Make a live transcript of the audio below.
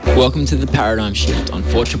Welcome to The Paradigm Shift on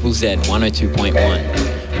 4ZZZ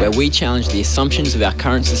 102.1, where we challenge the assumptions of our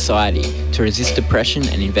current society to resist oppression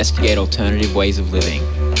and investigate alternative ways of living,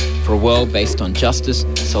 for a world based on justice,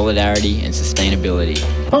 solidarity and sustainability.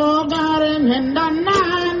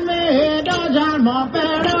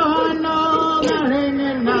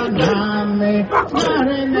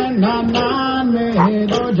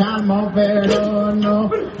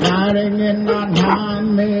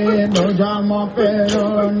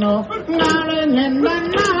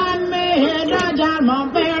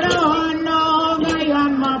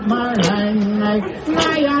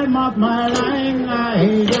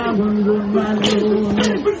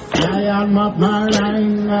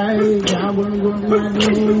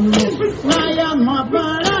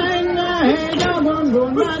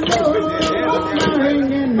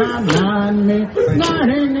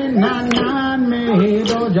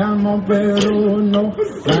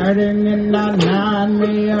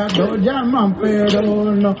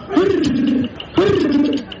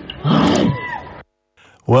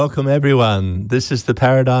 Welcome everyone. This is The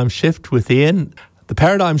Paradigm Shift with Ian. The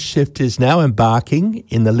Paradigm Shift is now embarking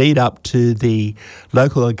in the lead up to the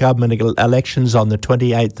local government elections on the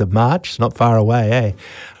 28th of March. It's not far away, eh?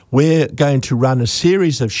 We're going to run a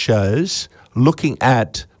series of shows looking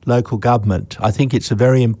at local government. I think it's a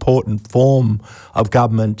very important form of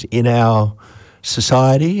government in our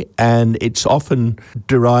society, and it's often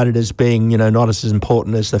derided as being, not as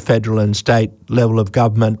important as the federal and state level of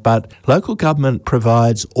government, but local government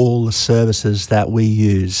provides all the services that we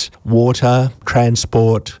use: water,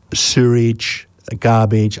 transport, sewerage,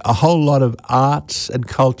 garbage, a whole lot of arts and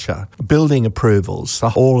culture, building approvals.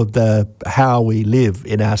 All of how we live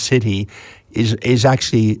in our city is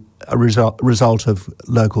actually a result of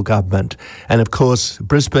local government. And of course,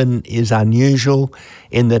 Brisbane is unusual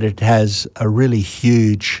in that it has a really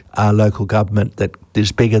huge local government that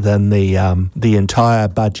is bigger than the entire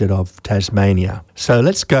budget of Tasmania. So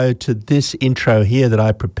let's go to this intro here that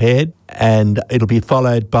I prepared, and it'll be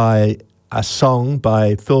followed by a song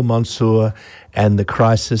by Phil Mansour and the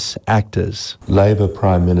Crisis Actors. Labor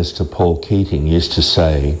Prime Minister Paul Keating used to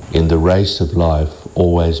say, "In the race of life,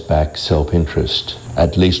 always back self-interest.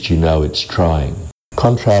 At least you know it's trying."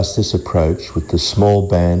 Contrast this approach with the small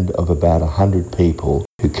band of about 100 people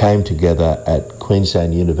who came together at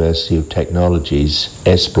Queensland University of Technology's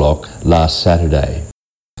S Block last Saturday.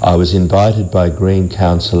 I was invited by Green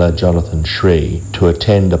Councillor Jonathan Shree to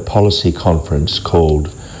attend a policy conference called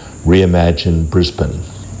Reimagine Brisbane.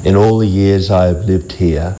 In all the years I have lived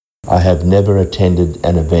here, I have never attended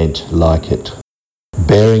an event like it.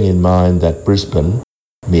 Bearing in mind that Brisbane,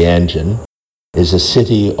 Meanjin, is a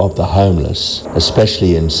city of the homeless,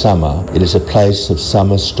 especially in summer. It is a place of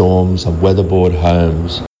summer storms, of weatherboard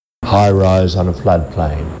homes, high-rise on a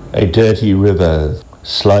floodplain, a dirty river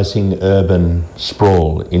slicing urban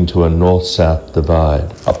sprawl into a north-south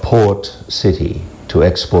divide, a port city to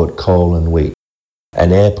export coal and wheat,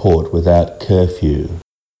 an airport without curfew,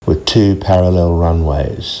 with 2 parallel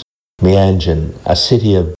runways. Meanjin, a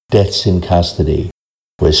city of deaths in custody,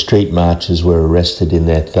 where street marchers were arrested in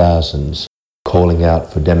their thousands, calling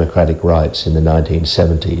out for democratic rights in the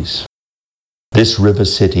 1970s. This river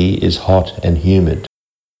city is hot and humid.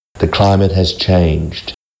 The climate has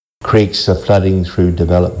changed. Creeks are flooding through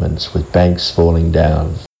developments with banks falling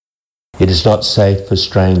down. It is not safe for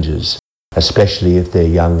strangers, especially if they're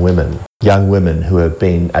young women who have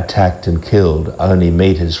been attacked and killed only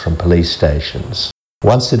metres from police stations.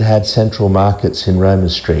 Once it had central markets in Roma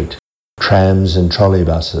Street, trams and trolley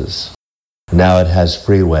buses. Now it has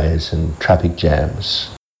freeways and traffic jams.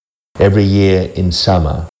 Every year in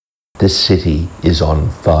summer, this city is on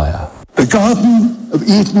fire. The Garden of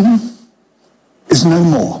Eden is no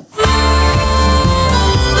more.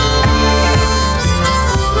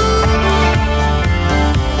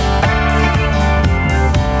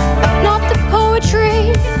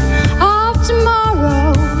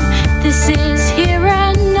 This is here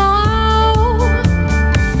and now.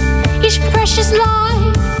 Each precious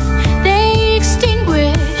life they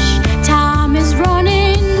extinguish. Time is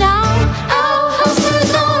running now. Our house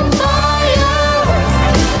is on fire.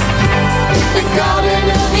 The Garden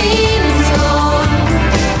of Eden's gone.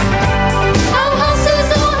 Our house is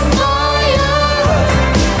on fire.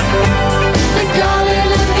 The Garden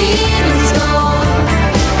of Eden's gone.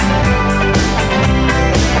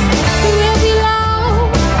 We'll be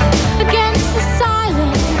loud against the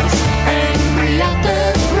silence, angry at the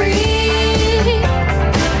greed.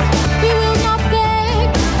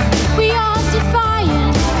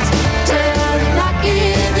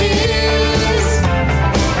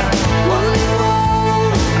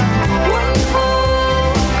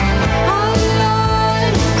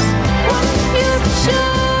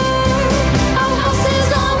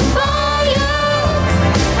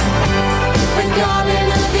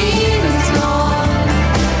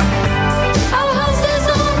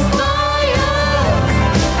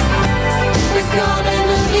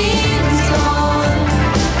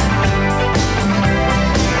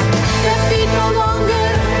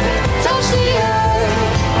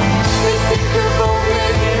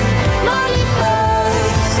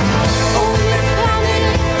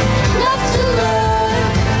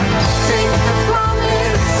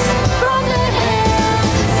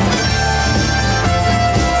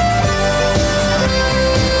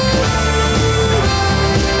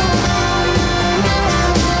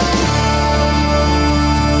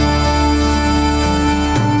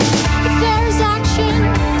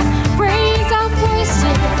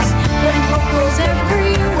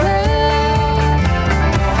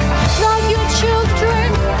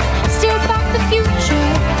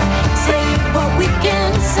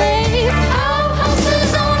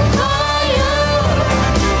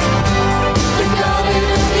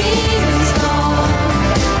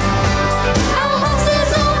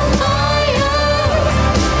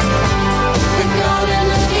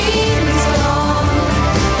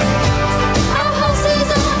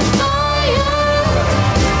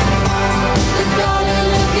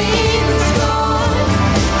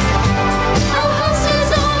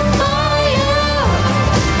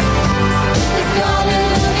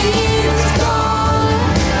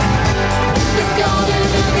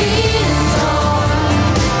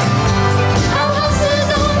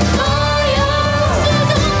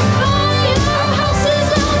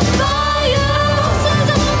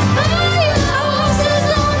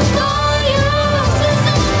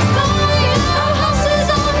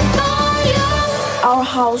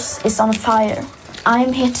 house is on fire.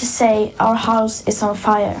 I'm here to say our house is on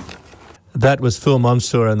fire. That was Phil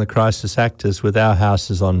Mansour and the Crisis Actors with Our House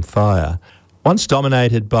is on Fire. Once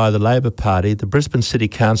dominated by the Labor Party, the Brisbane City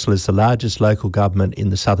Council is the largest local government in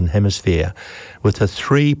the Southern Hemisphere, with a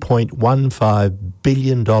 $3.15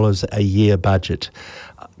 billion a year budget.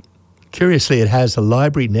 Curiously, it has a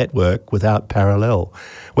library network without parallel,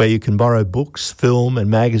 where you can borrow books, film and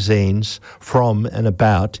magazines from and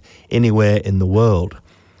about anywhere in the world.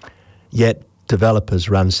 Yet developers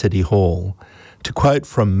run City Hall. To quote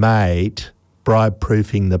from Mate,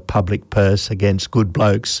 Bribe-Proofing the Public Purse Against Good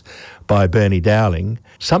Blokes by Bernie Dowling,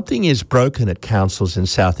 something is broken at councils in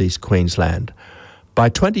southeast Queensland. By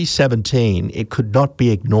 2017, it could not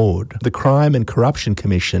be ignored. The Crime and Corruption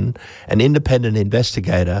Commission, an independent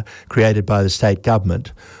investigator created by the state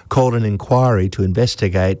government, called an inquiry to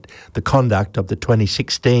investigate the conduct of the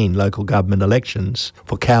 2016 local government elections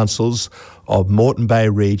for councils of Moreton Bay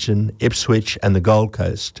Region, Ipswich and the Gold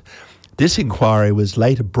Coast. This inquiry was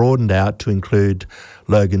later broadened out to include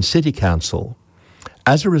Logan City Council.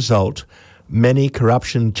 As a result, many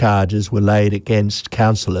corruption charges were laid against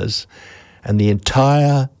councillors, and the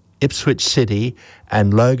entire Ipswich City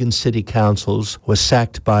and Logan City Councils were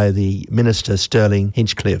sacked by the Minister Sterling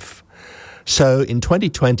Hinchcliffe. So in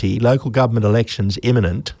 2020, local government elections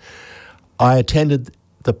imminent, I attended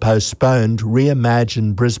the postponed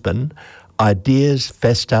Reimagine Brisbane Ideas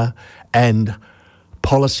Festa and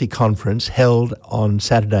Policy Conference held on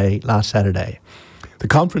last Saturday. The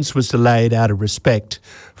conference was delayed out of respect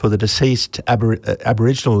for the deceased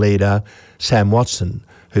Aboriginal leader Sam Watson,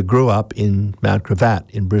 who grew up in Mount Gravatt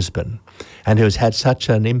in Brisbane and who has had such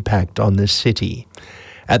an impact on this city.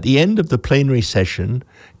 At the end of the plenary session,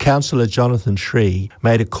 Councillor Jonathan Shree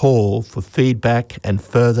made a call for feedback and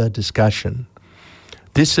further discussion.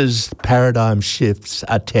 This is Paradigm Shift's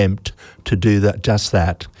attempt to do just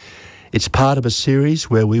that. It's part of a series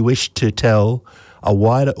where we wish to tell a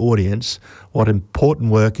wider audience what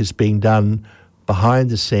important work is being done behind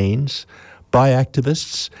the scenes by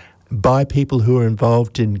activists, by people who are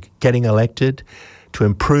involved in getting elected, to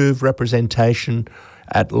improve representation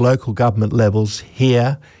at local government levels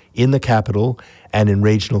here in the capital and in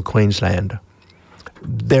regional Queensland.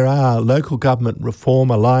 There are local government reform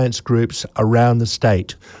alliance groups around the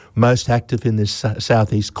state, most active in this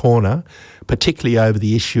southeast corner, particularly over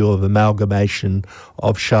the issue of amalgamation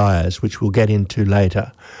of shires, which we'll get into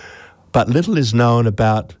later. But little is known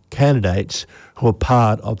about candidates who are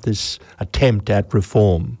part of this attempt at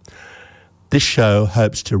reform. This show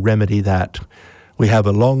hopes to remedy that. We have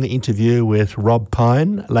a long interview with Rob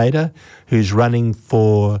Pine later, who's running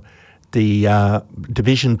for the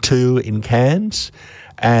Division 2 in Cairns,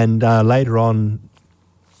 and later on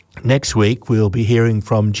next week we'll be hearing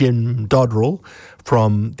from Jim Dodrell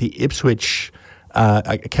from the Ipswich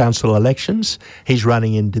council elections. He's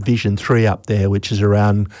running in Division 3 up there, which is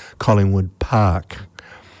around Collingwood Park.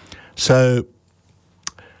 So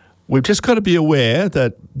we've just got to be aware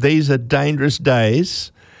that these are dangerous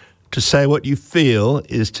days. To say what you feel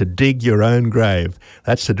is to dig your own grave.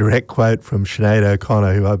 That's a direct quote from Sinead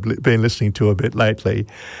O'Connor, who I've been listening to a bit lately.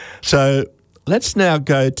 So let's now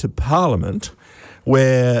go to Parliament,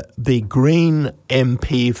 where the Green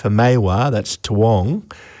MP for Maiwar, that's Toowong,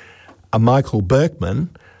 Michael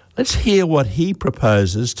Berkman, let's hear what he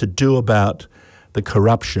proposes to do about the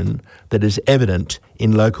corruption that is evident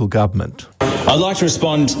in local government. I'd like to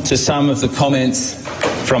respond to some of the comments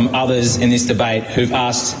from others in this debate who've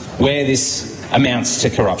asked where this amounts to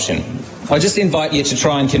corruption. I just invite you to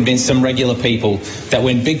try and convince some regular people that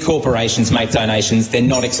when big corporations make donations, they're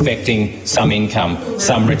not expecting some income,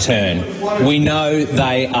 some return. We know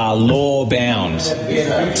they are law-bound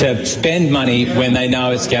to spend money when they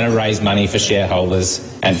know it's going to raise money for shareholders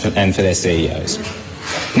and for their CEOs.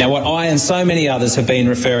 Now, what I and so many others have been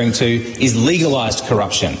referring to is legalised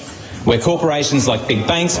corruption, where corporations like big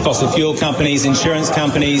banks, fossil fuel companies, insurance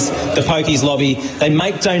companies, the pokies lobby, they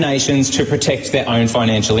make donations to protect their own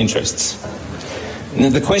financial interests. Now,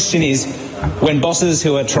 the question is, when bosses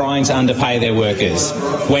who are trying to underpay their workers,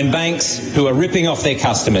 when banks who are ripping off their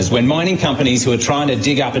customers, when mining companies who are trying to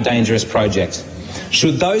dig up a dangerous project,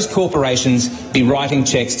 should those corporations be writing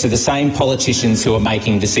cheques to the same politicians who are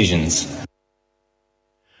making decisions?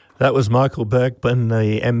 That was Michael Berkman,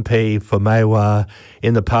 the MP for Maiwar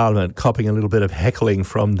in the Parliament, copping a little bit of heckling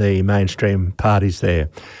from the mainstream parties there.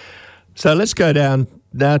 So let's go down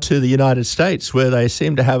now to the United States, where they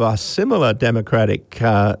seem to have a similar democratic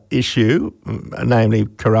issue, namely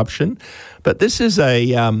corruption. But this is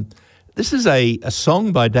a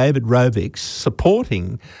song by David Rovix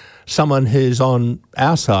supporting someone who's on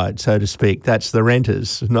our side, so to speak. That's the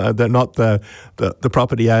renters, not the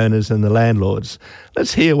property owners and the landlords.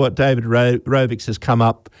 Let's hear what David Rovics has come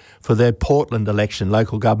up for their Portland election,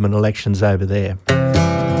 local government elections over there.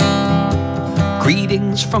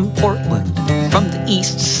 Greetings from Portland, from the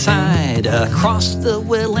east side, across the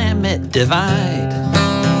Willamette Divide.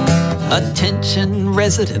 Attention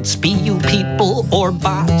residents, be you people or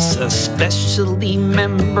bots, especially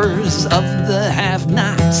members of the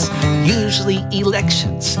have-nots. Usually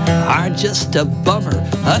elections are just a bummer,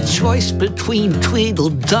 a choice between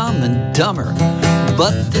Tweedledum and Dumber.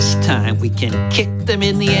 But this time we can kick them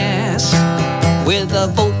in the ass with a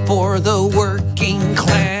vote for the working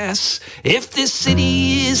class. If this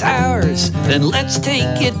city is ours, then let's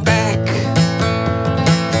take it back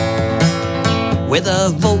with a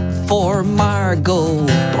vote for Margot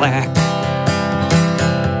Black.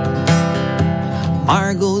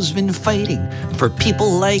 Margot's been fighting for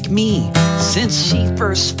people like me since she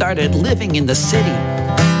first started living in the city.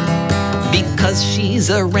 Because she's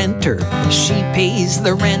a renter, she pays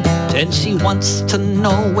the rent, and she wants to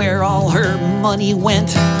know where all her money went.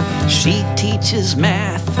 She teaches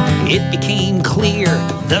math, it became clear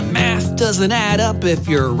the math doesn't add up if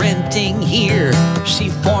you're renting here. She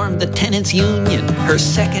formed the tenants union, her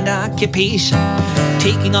second occupation,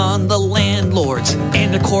 taking on the landlords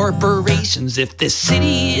and the corporations. If this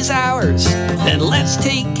city is ours, then let's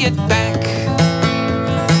take it back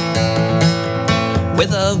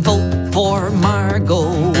with a vote for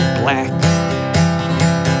Margot Black.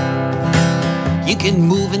 You can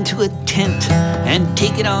move into a tent and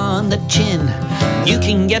take it on the chin. You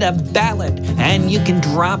can get a ballot and you can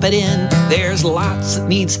drop it in. There's lots that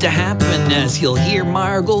needs to happen, as you'll hear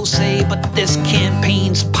Margot say, but this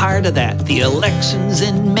campaign's part of that. The election's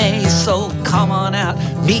in May, so come on out,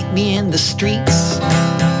 meet me in the streets.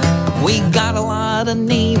 We got a lot of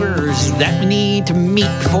neighbors that we need to meet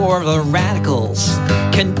before the radicals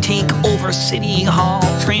can take over City Hall,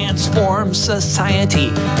 transform society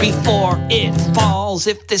before it falls.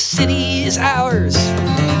 If the city is ours,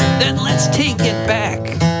 then let's take it back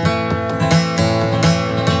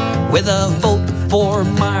with a vote for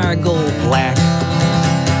Margot Black.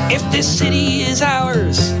 If this city is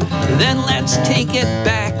ours, then let's take it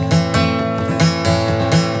back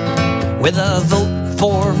with a vote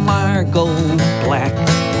for Margot Black.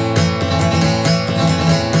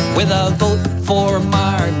 With a vote for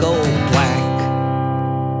Margot Black.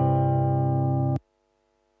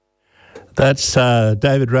 That's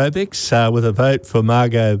David Rovics with a vote for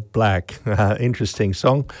Margot Black. Interesting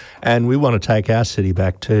song. And we want to take our city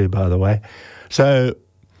back too, by the way. So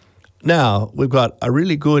now we've got a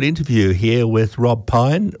really good interview here with Rob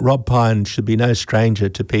Pyne. Rob Pyne should be no stranger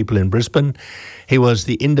to people in Brisbane. He was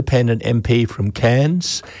the independent MP from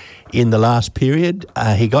Cairns in the last period.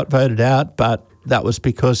 He got voted out, but that was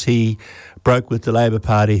because he broke with the Labor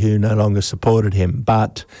Party, who no longer supported him.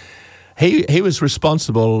 But he was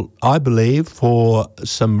responsible, I believe, for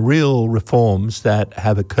some real reforms that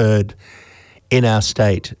have occurred in our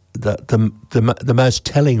state. The most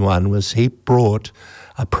telling one was he brought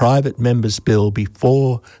a private member's bill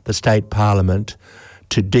before the state parliament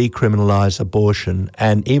to decriminalise abortion.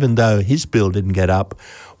 And even though his bill didn't get up,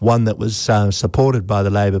 one that was supported by the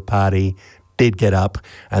Labor Party did get up,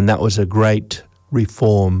 and that was a great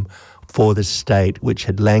reform for the state, which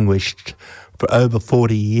had languished for over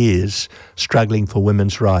 40 years struggling for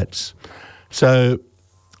women's rights. So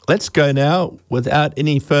let's go now, without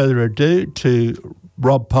any further ado, to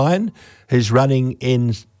Rob Pyne, who's running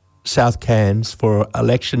in South Cairns for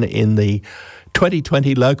election in the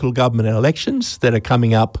 2020 local government elections that are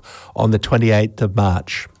coming up on the 28th of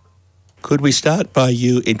March. Could we start by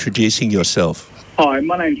you introducing yourself? Hi,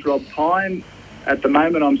 my name's Rob Pyne. At the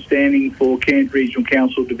moment, I'm standing for Cairns Regional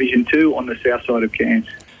Council Division 2 on the south side of Cairns.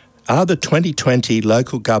 Are the 2020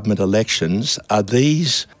 local government elections, are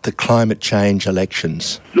these the climate change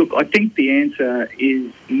elections? Look, I think the answer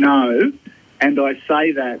is no, and I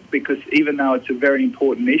say that because even though it's a very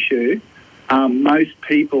important issue, most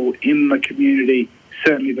people in the community,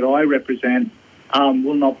 certainly that I represent,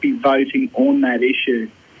 will not be voting on that issue.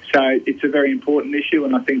 So it's a very important issue,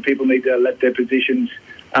 and I think people need to let their positions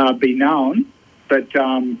be known. But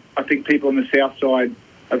I think people on the south side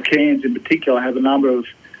of Cairns in particular have a number of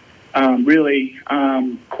really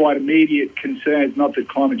quite immediate concerns. Not that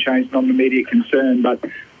climate change is not an immediate concern, but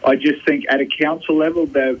I just think at a council level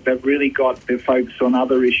they've really got their focus on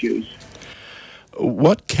other issues.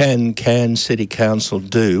 What can Cairns City Council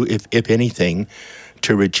do, if anything,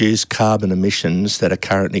 to reduce carbon emissions that are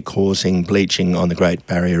currently causing bleaching on the Great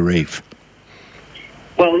Barrier Reef?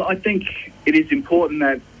 Well, I think it is important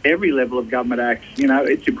that every level of government acts.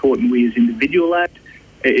 It's important we as individual act.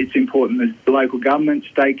 It's important that the local government,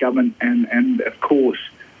 state government, and of course,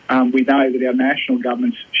 we know that our national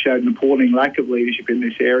governments showed an appalling lack of leadership in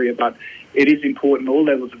this area, but it is important all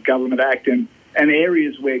levels of government act, and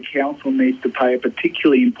areas where council needs to play a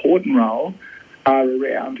particularly important role are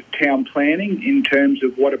around town planning in terms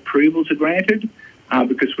of what approvals are granted,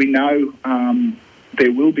 because we know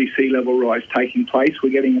there will be sea level rise taking place.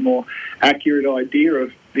 We're getting a more accurate idea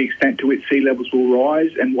of the extent to which sea levels will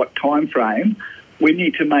rise and what time frame. We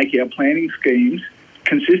need to make our planning schemes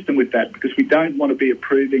consistent with that, because we don't want to be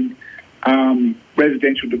approving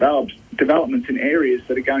residential developments in areas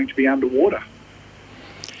that are going to be underwater.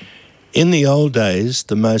 In the old days,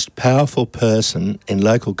 the most powerful person in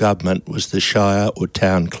local government was the Shire or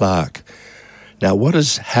Town Clerk. Now, what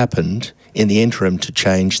has happened in the interim to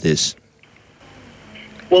change this?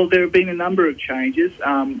 Well, there have been a number of changes.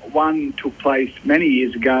 One took place many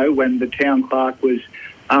years ago when the Town Clerk was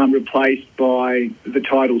replaced by the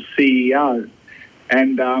title CEO.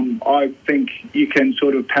 And I think you can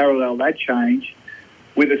sort of parallel that change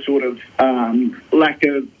with a sort of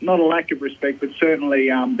not a lack of respect, but certainly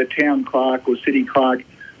the town clerk or city clerk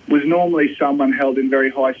was normally someone held in very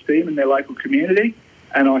high esteem in their local community.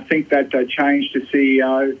 And I think that change to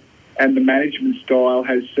CEO and the management style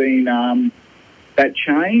has seen that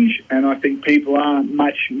change. And I think people are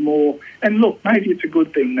much more, and look, maybe it's a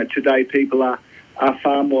good thing that today people are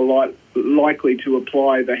far more likely to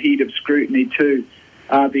apply the heat of scrutiny to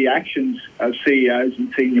the actions of CEOs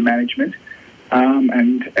and senior management.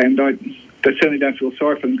 And I certainly don't feel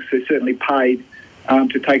sorry for them, because they're certainly paid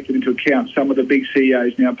to take them into account. Some of the big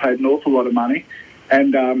CEOs now paid an awful lot of money,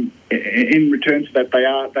 and in return to that,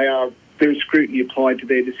 there is scrutiny applied to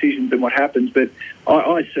their decisions and what happens. But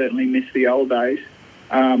I certainly miss the old days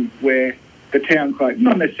where the town clerk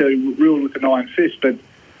not necessarily ruled with an iron fist, but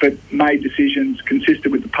made decisions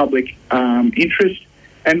consistent with the public interest.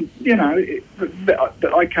 And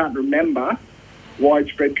I can't remember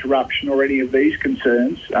widespread corruption or any of these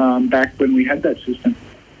concerns back when we had that system.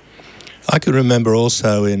 I can remember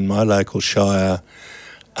also in my local shire,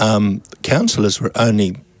 councillors were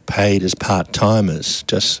only paid as part-timers,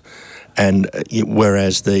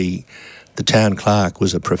 whereas the town clerk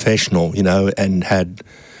was a professional, and had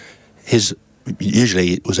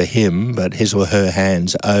usually it was a him, but his or her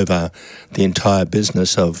hands over the entire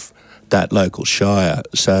business of that local shire.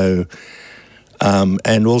 So,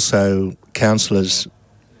 and also councillors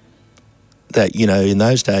that, in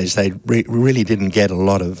those days, they really didn't get a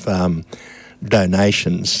lot of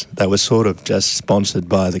donations. They were sort of just sponsored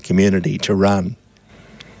by the community to run.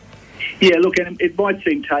 Yeah, look, and it might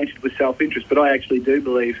seem tainted with self-interest, but I actually do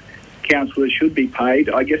believe councillors should be paid.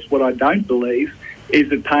 I guess what I don't believe is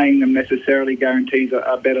that paying them necessarily guarantees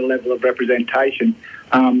a better level of representation.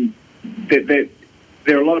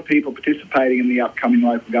 There are a lot of people participating in the upcoming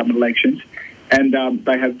local government elections, and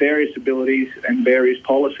they have various abilities and various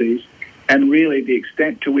policies, and really the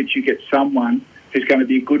extent to which you get someone who's going to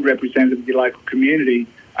be a good representative of your local community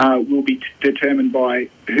will be determined by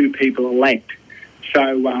who people elect.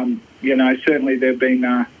 So, certainly they've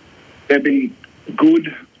been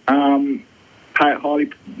good,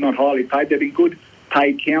 not highly paid, they've been good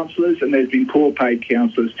paid councillors, and there's been poor paid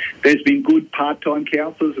councillors. There's been good part-time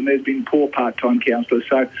councillors, and there's been poor part-time councillors.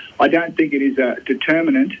 So I don't think it is a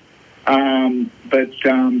determinant,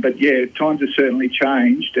 but yeah, times have certainly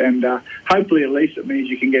changed, and hopefully at least it means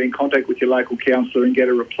you can get in contact with your local councillor and get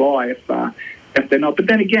a reply if they're not. But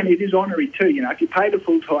then again, it is honorary too. If you're paid a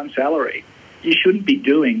full-time salary, you shouldn't be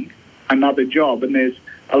doing another job. And there's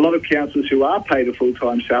a lot of councillors who are paid a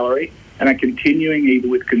full-time salary and are continuing either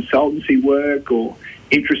with consultancy work or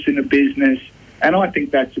interest in a business. And I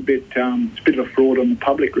think that's it's a bit of a fraud on the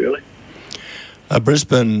public, really. A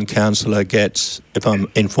Brisbane councillor gets, if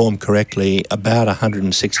I'm informed correctly, about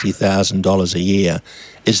 $160,000 a year.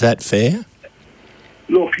 Is that fair?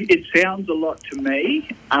 Look, it sounds a lot to me.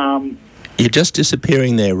 You're just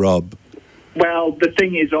disappearing there, Rob. Well, the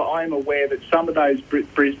thing is, I'm aware that some of those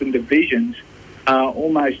Brisbane divisions are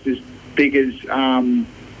almost as big as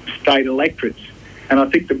state electorates. And I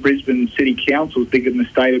think the Brisbane City Council is bigger than the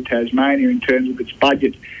state of Tasmania in terms of its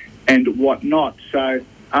budget and whatnot. So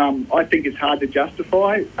I think it's hard to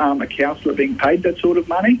justify a councillor being paid that sort of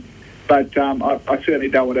money. But I certainly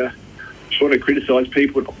don't want to sort of criticise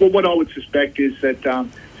people. Well, what I would suspect is that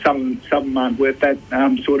some of them aren't worth that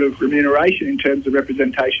sort of remuneration in terms of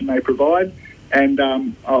representation they provide. And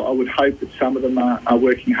I would hope that some of them are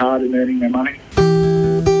working hard and earning their money.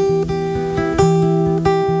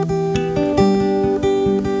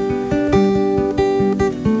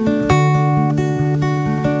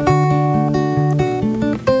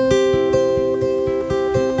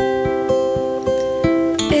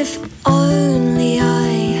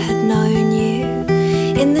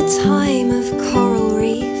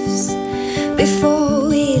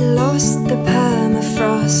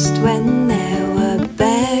 when there were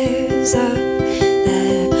bears up.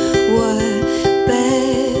 There were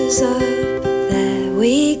bears up there.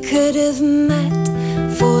 We could have met,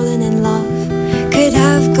 fallen in love, could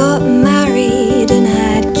have got married and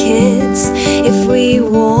had kids if we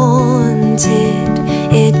wanted.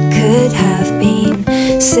 It could have been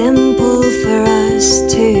simple for us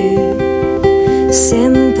too.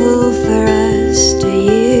 Simple for us, do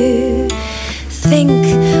you think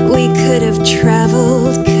we could have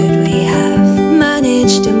travelled? Could we have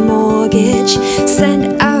managed a mortgage,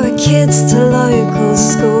 sent our kids to local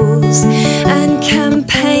schools and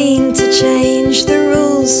campaigned to change the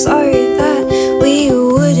rules so that we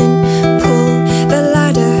wouldn't pull the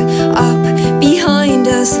ladder up behind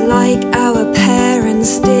us like our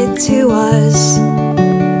parents did to us?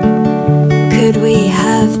 Could we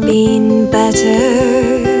have been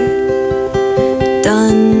better,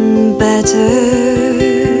 done better,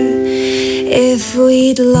 if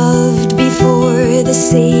we'd loved before the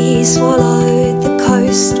sea swallowed the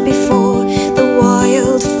coast, before the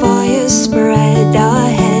wildfires spread our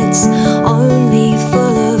heads, only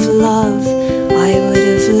full of love? I would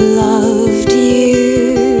have loved you.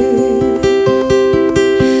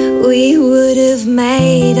 We would have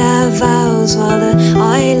made our vows while the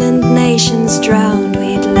island nations drowned.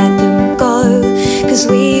 We'd let them go, 'cause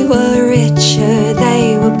we were richer,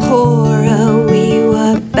 they were poorer. We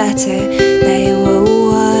were better, they were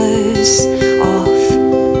worse off.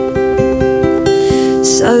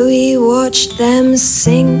 So we watched them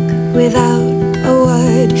sink without a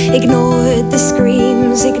word, ignored the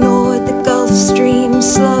screams, ignored the Gulf Stream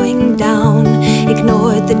slowing down,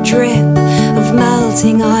 ignored the drip of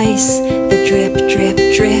melting ice, the drip, drip,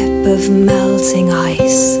 drip of melting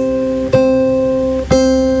ice.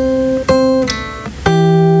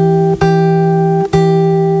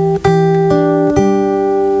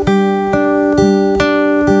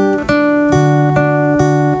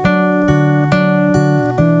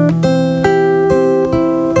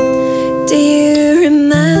 Do you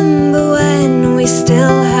remember when we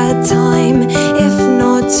still had time, if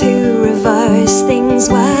not to reverse things,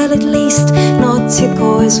 well, at least not to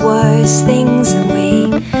cause worse things, and we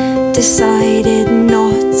decided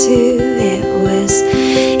not to. It was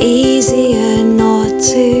easier not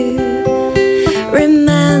to.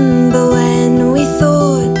 Remember when we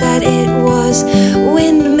thought that it was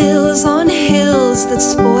windmills on hills that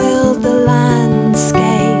spoiled the landscape?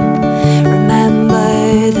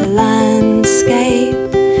 Remember the landscape,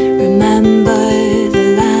 remember the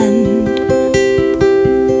land.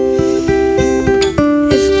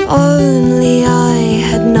 If only I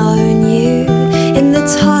had known you in the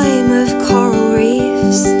time of coral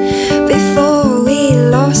reefs, before we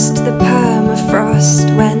lost the permafrost,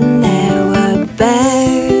 when there were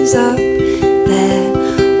bears up, there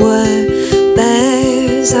were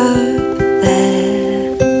bears up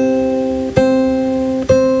there.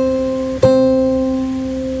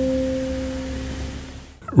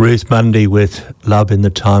 Ruth Mundy with Love in the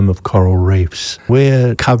Time of Coral Reefs.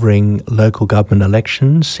 We're covering local government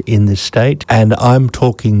elections in this state, and I'm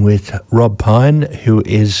talking with Rob Pine, who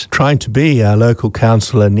is trying to be our local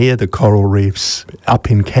councillor near the coral reefs up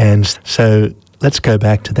in Cairns. So let's go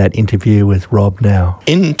back to that interview with Rob now.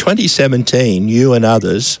 In 2017, you and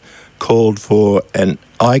others called for an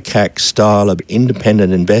ICAC style of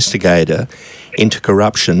independent investigator into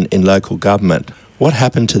corruption in local government. What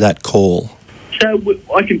happened to that call? So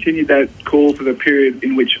I continued that call for the period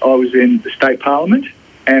in which I was in the state parliament,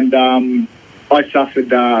 and I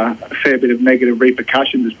suffered a fair bit of negative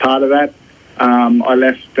repercussions as part of that. I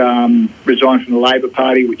left, resigned from the Labor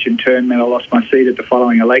Party, which in turn meant I lost my seat at the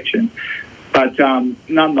following election. But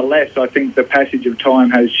nonetheless, I think the passage of time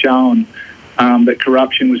has shown that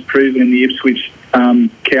corruption was proven in the Ipswich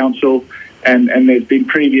Council, and there's been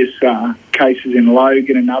previous cases in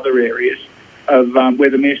Logan and other areas of where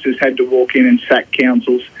the ministers had to walk in and sack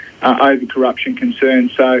councils over corruption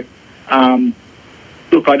concerns. So,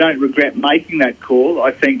 look, I don't regret making that call.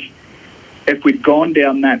 I think if we'd gone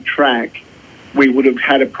down that track, we would have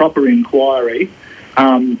had a proper inquiry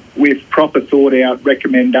with proper thought-out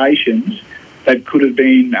recommendations that could have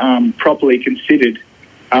been properly considered,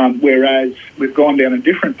 whereas we've gone down a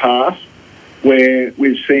different path where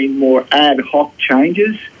we've seen more ad hoc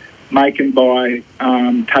changes taken by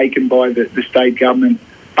the state government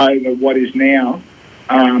over what is now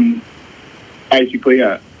basically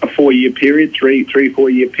a 4-year period,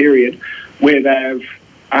 4-year period, where they've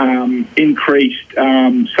increased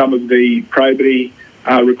some of the probity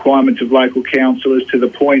requirements of local councillors to the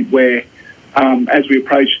point where, as we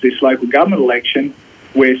approach this local government election,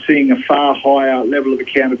 we're seeing a far higher level of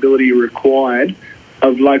accountability required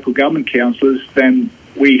of local government councillors than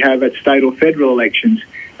we have at state or federal elections,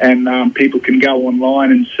 and people can go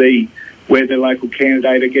online and see where their local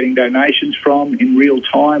candidate are getting donations from in real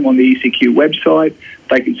time on the ECQ website.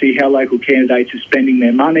 They can see how local candidates are spending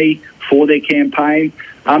their money for their campaign.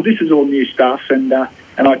 This is all new stuff, and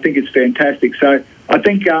I think it's fantastic. So I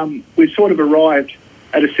think we've sort of arrived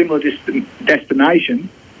at a similar destination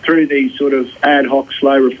through these sort of ad hoc,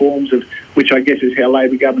 slow reforms, of which I guess is how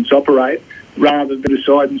Labor governments operate, rather than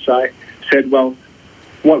decide and said, well,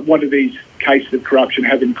 what do these cases of corruption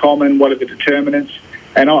have in common? What are the determinants?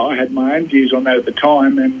 And I had my own views on that at the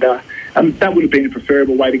time, and that would have been a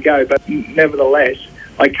preferable way to go. But nevertheless,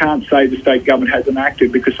 I can't say the state government hasn't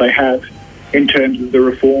acted, because they have, in terms of the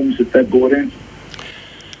reforms that they've brought in.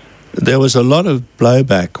 There was a lot of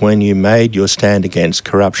blowback when you made your stand against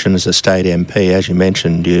corruption as a state MP. As you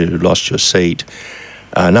mentioned, you lost your seat.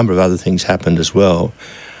 A number of other things happened as well.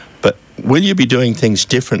 But will you be doing things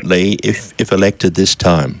differently if elected this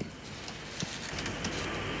time?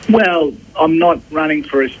 Well, I'm not running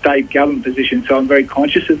for a state government position, so I'm very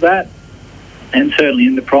conscious of that. And certainly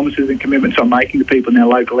in the promises and commitments I'm making to people in our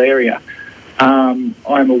local area, I'm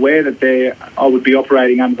aware that I would be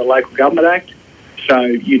operating under the Local Government Act. So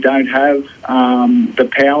you don't have the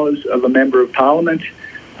powers of a Member of Parliament,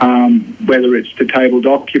 whether it's to table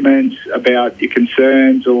documents about your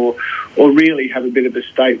concerns or really have a bit of a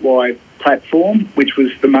statewide platform, which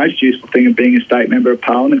was the most useful thing of being a state Member of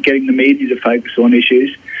Parliament, getting the media to focus on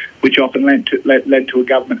issues, which often led to a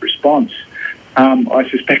government response. I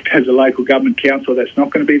suspect as a local government councillor that's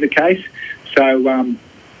not going to be the case. So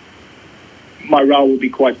my role will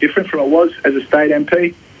be quite different from it was as a state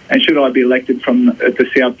MP. And should I be elected at the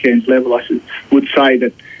South Cairns level, I would say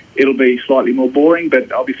that it'll be slightly more boring,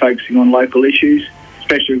 but I'll be focusing on local issues,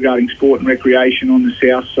 especially regarding sport and recreation on the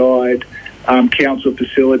south side, council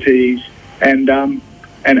facilities, and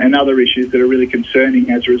other issues that are really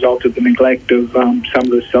concerning as a result of the neglect of some of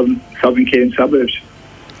the southern Cairns suburbs.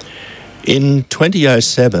 In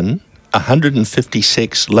 2007,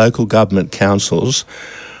 156 local government councils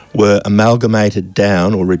were amalgamated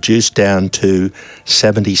down or reduced down to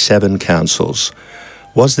 77 councils.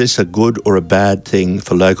 Was this a good or a bad thing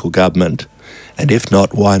for local government? And if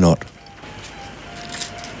not, why not?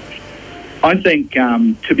 I think,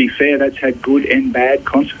 to be fair, that's had good and bad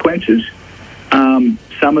consequences.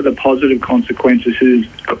 Some of the positive consequences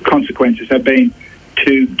have been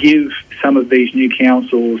to give some of these new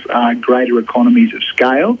councils greater economies of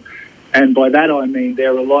scale. And by that I mean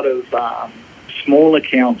there are a lot of smaller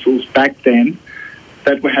councils back then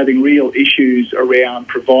that were having real issues around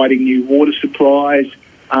providing new water supplies,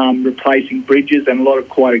 replacing bridges, and a lot of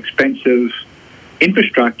quite expensive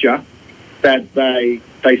infrastructure that they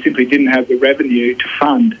simply didn't have the revenue to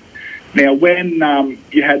fund. Now, when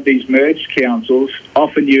you had these merged councils,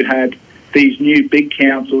 often you had these new big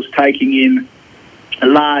councils taking in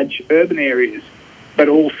large urban areas, but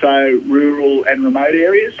also rural and remote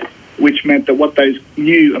areas, which meant that what those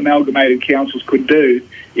new amalgamated councils could do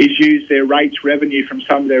is use their rates revenue from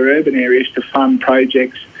some of their urban areas to fund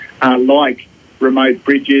projects like remote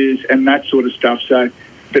bridges and that sort of stuff. So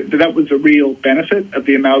that was a real benefit of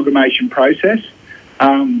the amalgamation process.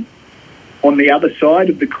 On the other side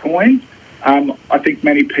of the coin, I think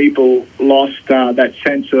many people lost that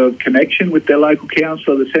sense of connection with their local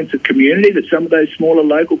council, the sense of community that some of those smaller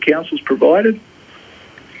local councils provided.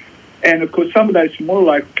 And, of course, some of those smaller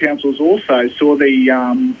local councils also saw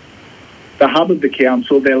the hub of the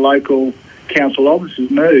council, their local council offices,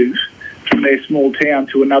 move from their small town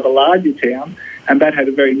to another larger town, and that had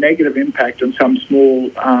a very negative impact on some small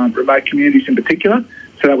remote communities in particular.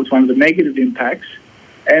 So that was one of the negative impacts.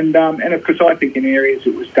 And of course, I think in areas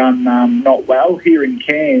it was done not well. Here in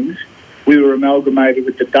Cairns, we were amalgamated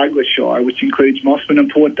with the Douglas Shire, which includes Mossman and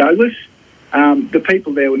Port Douglas. The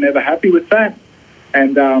people there were never happy with that,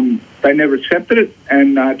 and they never accepted it,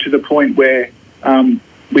 and to the point where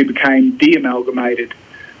we became de-amalgamated.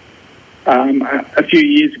 A few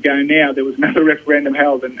years ago now, there was another referendum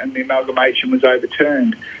held and the amalgamation was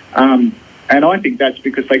overturned. And I think that's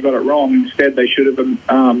because they got it wrong. Instead, they should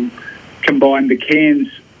have combined the Cairns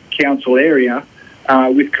council area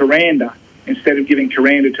with Kuranda. Instead of giving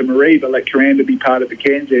Kuranda to Mareeba, let Kuranda be part of the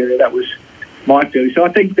Cairns area. That was my feeling. So I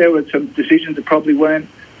think there were some decisions that probably weren't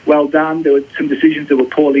well done. There were some decisions that were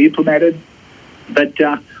poorly implemented. But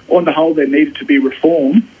on the whole, there needed to be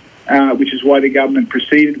reform, which is why the government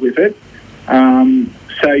proceeded with it.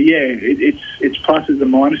 So, yeah, it's pluses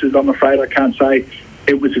and minuses. I'm afraid I can't say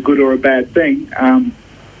it was a good or a bad thing.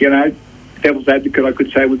 Devil's advocate, I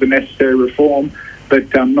could say, was a necessary reform,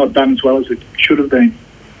 but not done as well as it should have been.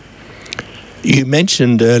 You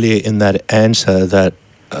mentioned earlier in that answer that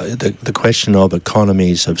the question of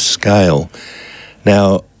economies of scale.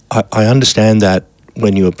 Now, I understand that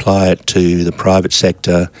when you apply it to the private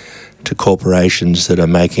sector, to corporations that are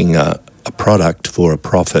making a product for a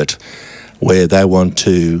profit, where they want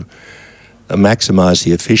to maximise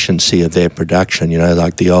the efficiency of their production,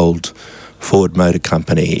 like the old Ford Motor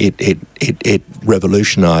Company. It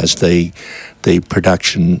revolutionised the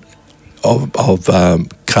production of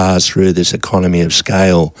cars through this economy of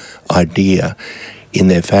scale idea in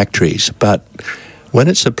their factories. But when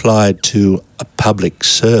it's applied to a public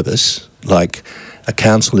service, like a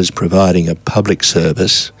council is providing a public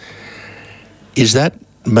service, is that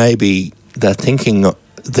maybe the thinking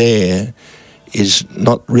there is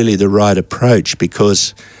not really the right approach,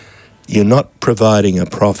 because you're not providing a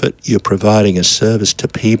profit, you're providing a service to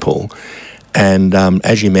people. And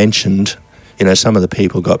as you mentioned, some of the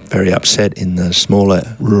people got very upset in the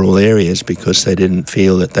smaller rural areas because they didn't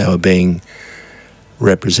feel that they were being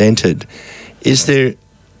represented. Is there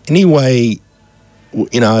any way,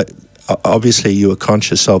 obviously you were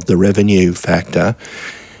conscious of the revenue factor,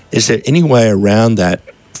 is there any way around that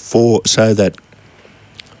so that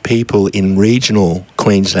people in regional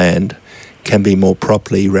Queensland can be more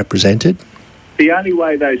properly represented? The only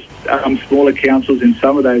way those smaller councils in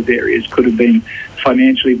some of those areas could have been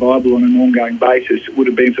financially viable on an ongoing basis would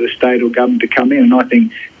have been for the state or government to come in, and I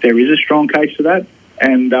think there is a strong case for that.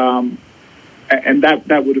 And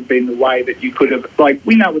that would have been the way that you could have, like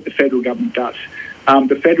we know what the federal government does.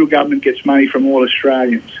 The federal government gets money from all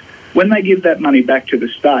Australians. When they give that money back to the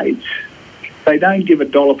states, they don't give a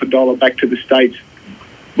dollar for dollar back to the states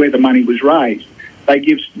where the money was raised. They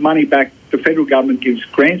give money back, the federal government gives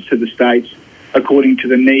grants to the states according to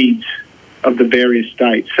the needs of the various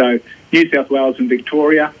states. So New South Wales and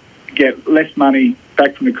Victoria get less money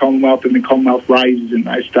back from the Commonwealth than the Commonwealth raises in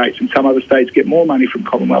those states, and some other states get more money from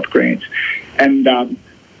Commonwealth grants. And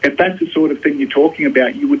if that's the sort of thing you're talking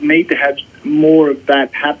about, you would need to have more of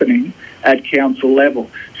that happening at council level.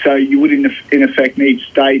 So you would, in effect, need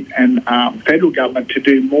state and federal government to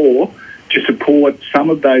do more to support some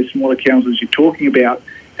of those smaller councils you're talking about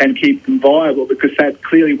and keep them viable, because that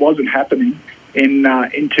clearly wasn't happening in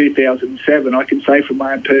 2007. I can say from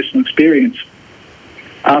my own personal experience,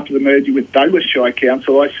 after the merger with Douglas Shire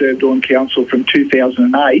Council, I served on council from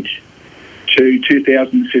 2008 to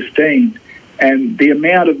 2015. And the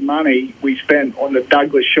amount of money we spent on the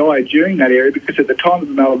Douglas Shire during that area, because at the time of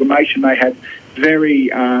amalgamation they had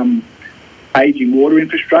very ageing water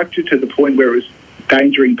infrastructure to the point where it was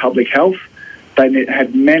endangering public health. They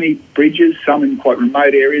had many bridges, some in quite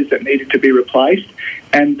remote areas, that needed to be replaced.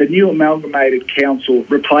 And the new amalgamated council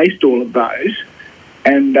replaced all of those,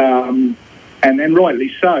 and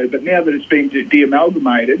rightly so. But now that it's been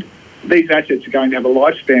de-amalgamated, these assets are going to have a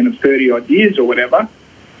lifespan of 30-odd years or whatever.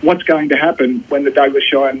 What's going to happen when the Douglas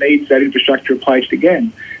Shire needs that infrastructure replaced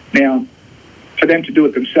again? Now, for them to do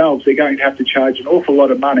it themselves, they're going to have to charge an awful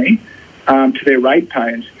lot of money to their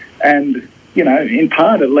ratepayers. And, in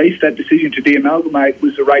part at least, that decision to de-amalgamate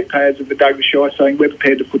was the ratepayers of the Douglas Shire saying we're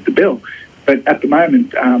prepared to foot the bill. But at the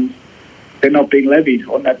moment, they're not being levied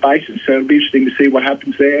on that basis. So it'll be interesting to see what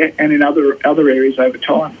happens there and in other areas over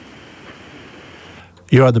time.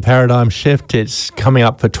 You're on the Paradigm Shift. It's coming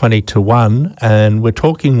up for 20 to 1, and we're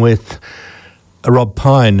talking with Rob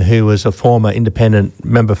Pyne, who was a former independent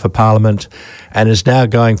member for Parliament and is now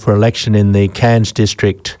going for election in the Cairns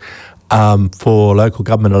district for local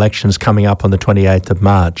government elections coming up on the 28th of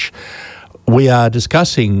March. We are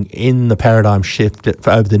discussing in the Paradigm Shift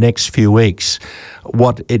over the next few weeks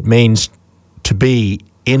what it means to be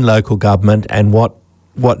in local government and what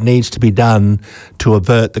needs to be done to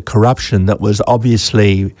avert the corruption that was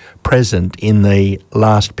obviously present in the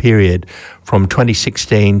last period from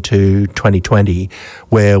 2016 to 2020,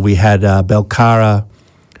 where we had a Belcara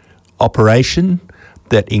operation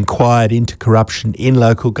that inquired into corruption in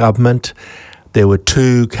local government. There were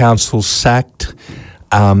 2 councils sacked.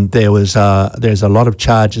 There's a lot of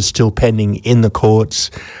charges still pending in the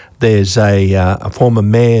courts. There's a former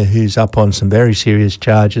mayor who's up on some very serious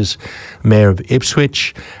charges, Mayor of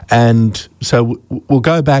Ipswich. And so we'll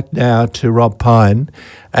go back now to Rob Pyne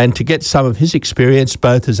and to get some of his experience,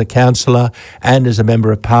 both as a councillor and as a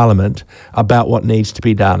member of Parliament, about what needs to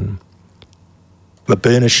be done.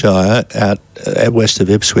 Maboona Shire out west of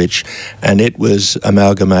Ipswich, and it was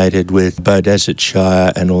amalgamated with Beaudesert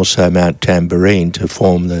Shire and also Mount Tamborine to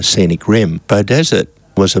form the Scenic Rim. Beaudesert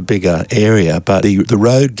was a bigger area, but the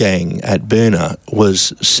road gang at Boona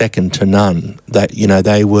was second to none.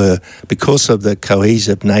 They were, because of the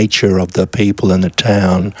cohesive nature of the people in the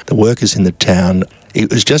town, the workers in the town,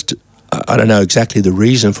 it was just I don't know exactly the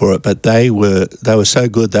reason for it, but they were so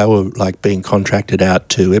good. They were like being contracted out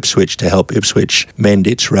to Ipswich to help Ipswich mend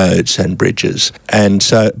its roads and bridges. And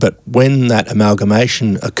so, but when that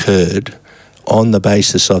amalgamation occurred, on the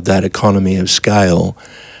basis of that economy of scale,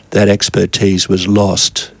 that expertise was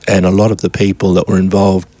lost, and a lot of the people that were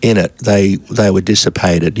involved in it, they were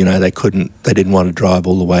dissipated. You know, they didn't want to drive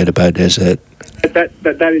all the way to Beaudesert.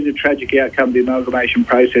 That is a tragic outcome of the amalgamation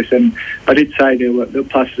process, and I did say there were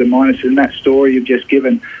pluses and minuses, and that story you've just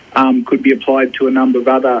given could be applied to a number of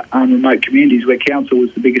other remote communities where council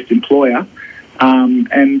was the biggest employer,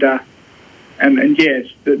 and yes,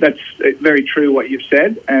 that's very true what you've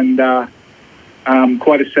said, and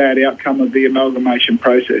quite a sad outcome of the amalgamation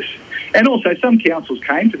process. And also some councils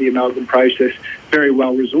came to the amalgam process very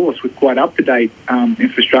well resourced with quite up-to-date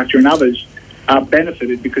infrastructure, and others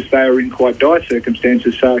benefited because they were in quite dire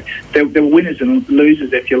circumstances. So there were winners and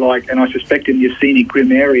losers, if you like, and I suspect in the Scenic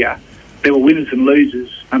Grim area there were winners and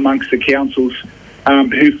losers amongst the councils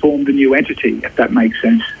who formed the new entity, if that makes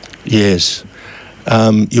sense. Yes.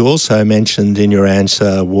 You also mentioned in your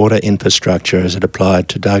answer water infrastructure as it applied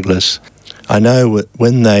to Douglas. I know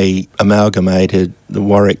when they amalgamated the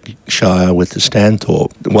Warwickshire with the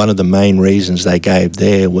Stanthorpe, one of the main reasons they gave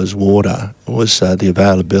there was water, was the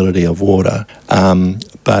availability of water.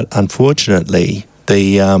 But unfortunately,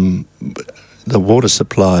 the water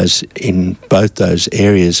supplies in both those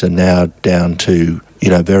areas are now down to,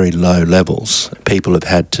 very low levels. People have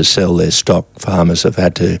had to sell their stock. Farmers have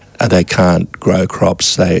had to. They can't grow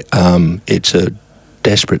crops. It's a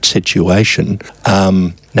desperate situation.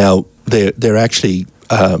 Now, they're actually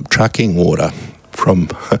trucking water from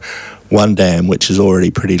one dam, which is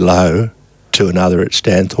already pretty low, to another at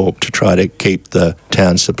Stanthorpe to try to keep the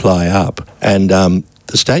town supply up. And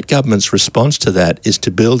the state government's response to that is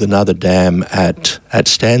to build another dam at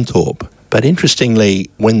Stanthorpe. But interestingly,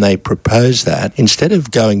 when they proposed that, instead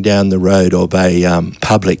of going down the road of a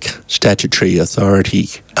public statutory authority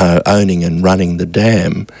owning and running the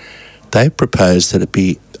dam, they proposed that it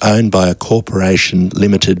be owned by a corporation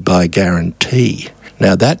limited by guarantee.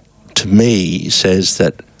 Now that, to me, says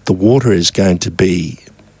that the water is going to be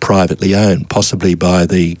privately owned, possibly by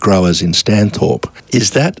the growers in Stanthorpe.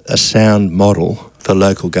 Is that a sound model for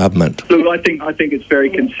local government? Look, I think it's very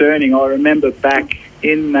concerning. I remember back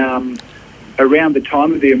in around the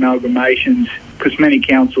time of the amalgamations, because many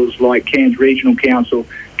councils like Cairns Regional Council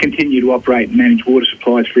continue to operate and manage water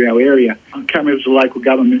supplies for our area. I can't remember if it was the local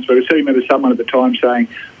governments, but I certainly remember someone at the time saying,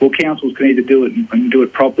 well, councils can either do it and do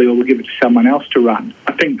it properly, or we'll give it to someone else to run.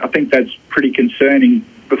 I think that's pretty concerning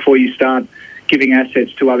before you start giving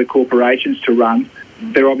assets to other corporations to run.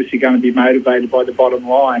 They're obviously going to be motivated by the bottom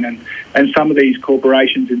line. And some of these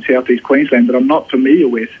corporations in southeast Queensland that I'm not familiar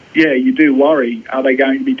with, yeah, you do worry, are they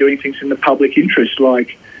going to be doing things in the public interest?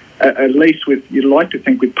 Like, at least you'd like to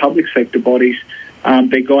think with public sector bodies,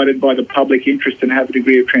 they're guided by the public interest and have a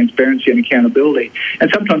degree of transparency and accountability. And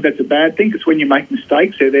sometimes that's a bad thing, because when you make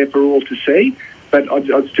mistakes, they're there for all to see. But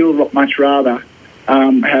I'd still much rather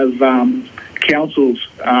have councils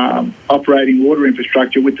operating water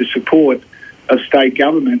infrastructure with the support of state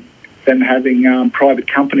government than having private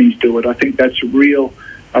companies do it. I think that's a real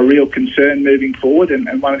concern moving forward,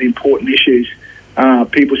 and one of the important issues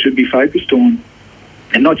people should be focused on,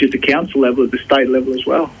 and not just at council level, at the state level as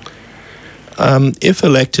well. If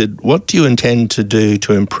elected, what do you intend to do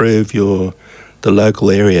to improve the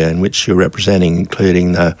local area in which you're representing,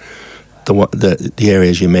 including the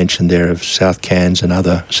areas you mentioned there of South Cairns and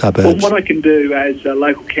other suburbs? Well, what I can do as a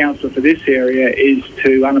local councillor for this area is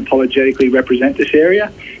to unapologetically represent this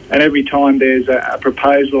area. And every time there's a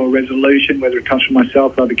proposal or resolution, whether it comes from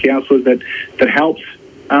myself or other councillors that helps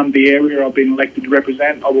the area I've been elected to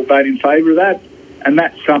represent, I will vote in favour of that. And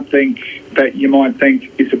that's something that you might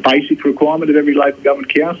think is a basic requirement of every local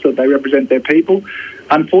government councillor. They represent their people.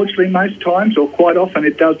 Unfortunately, most times, or quite often,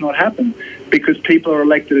 it does not happen, because people are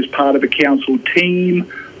elected as part of a council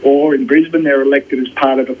team, or in Brisbane, they're elected as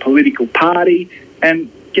part of a political party.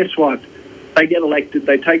 And guess what? They get elected,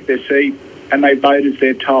 they take their seat, and they vote as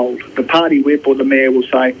they're told. The party whip or the mayor will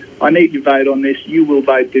say, I need your vote on this, you will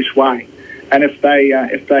vote this way. And if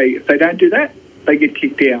they don't do that, they get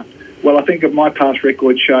kicked out. Well, I think my past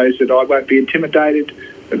record shows that I won't be intimidated.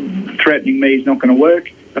 Threatening me is not going to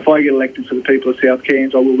work. If I get elected for the people of South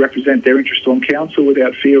Cairns, I will represent their interest on council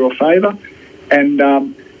without fear or favour. And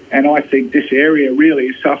I think this area really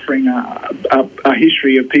is suffering a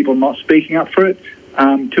history of people not speaking up for it.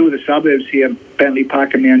 Two of the suburbs here, Bentley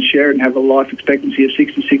Park and Mount Sheridan, have a life expectancy of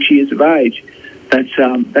 66 years of age.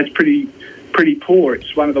 That's pretty pretty poor.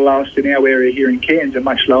 It's one of the lowest in our area here in Cairns and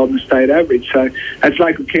much lower than the state average. So as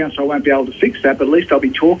local council, I won't be able to fix that, but at least I'll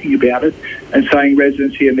be talking about it and saying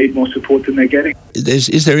residents here need more support than they're getting.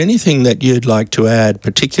 Is there anything that you'd like to add,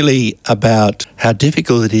 particularly about how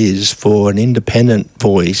difficult it is for an independent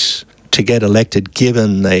voice to get elected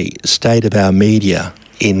given the state of our media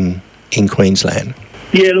in Queensland?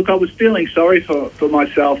 Yeah, look, I was feeling sorry for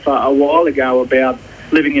myself a while ago about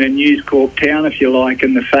living in a News Corp town, if you like,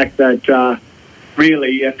 and the fact that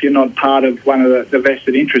really, if you're not part of one of the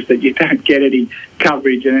vested interests, that you don't get any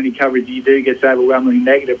coverage, and any coverage you do gets overwhelmingly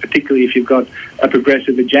negative, particularly if you've got a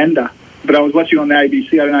progressive agenda. But I was watching on the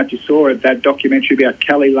ABC, I don't know if you saw it, that documentary about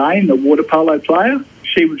Kelly Lane, the water polo player.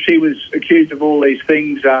 She was accused of all these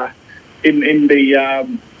things in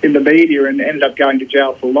the media and ended up going to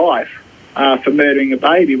jail for life. For murdering a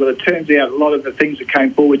baby. Well, it turns out a lot of the things that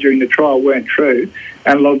came forward during the trial weren't true,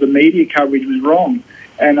 and a lot of the media coverage was wrong.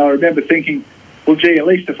 And I remember thinking, well, gee, at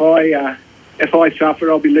least if I suffer,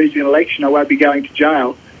 I'll be losing an election. I won't be going to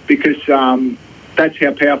jail, because that's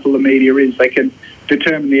how powerful the media is. They can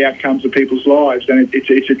determine the outcomes of people's lives, and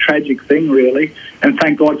it's a tragic thing, really. And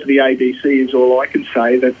thank God for the ABC is all I can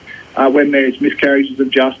say, that when there's miscarriages of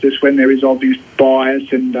justice, when there is obvious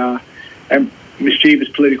bias and mischievous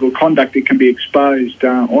political conduct, it can be exposed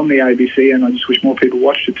on the ABC, and I just wish more people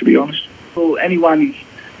watched it, to be honest. Well, anyone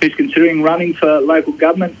who's considering running for local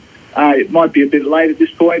government, it might be a bit late at this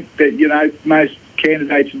point, but, most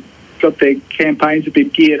candidates have got their campaigns a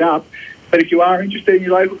bit geared up. But if you are interested in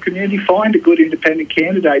your local community, find a good independent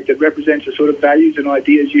candidate that represents the sort of values and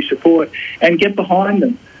ideas you support, and get behind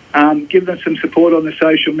them. Give them some support on the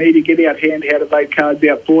social media, get out how-to-vote cards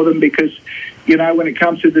out for them, because when it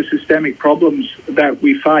comes to the systemic problems that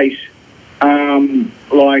we face,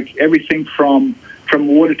 like everything from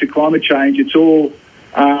water to climate change, it's all,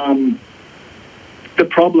 the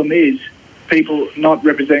problem is people not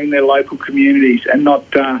representing their local communities and not,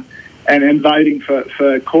 and voting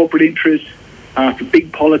for corporate interests, for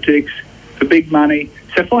big politics, for big money.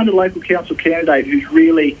 So find a local council candidate who's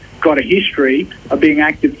really got a history of being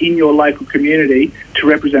active in your local community to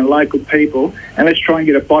represent local people, and let's try and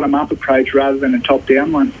get a bottom-up approach rather than a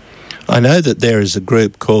top-down one. I know that there is a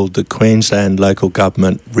group called the Queensland Local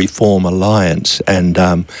Government Reform Alliance, and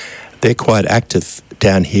they're quite active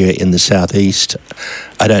down here in the southeast.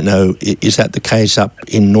 I don't know, is that the case up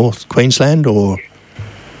in North Queensland, or...?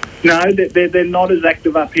 No, they're not as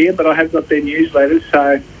active up here, but I have got their newsletters,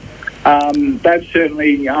 so they've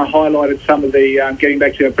certainly highlighted some of the, getting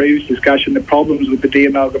back to our previous discussion, the problems with the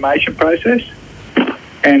de-amalgamation process.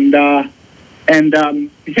 And I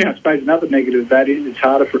suppose another negative of that is it's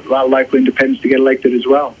harder for local independents to get elected as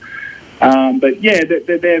well. But yeah,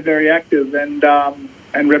 they're very active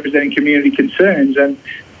and representing community concerns. And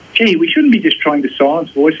gee, we shouldn't be just trying to silence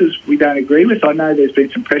voices we don't agree with. I know there's been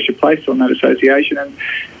some pressure placed on that association,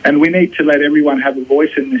 and we need to let everyone have a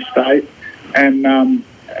voice in this state, and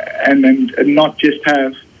not just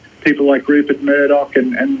have people like Rupert Murdoch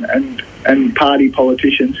and party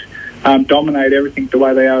politicians dominate everything the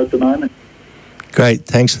way they are at the moment. Great,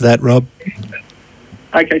 thanks for that, Rob.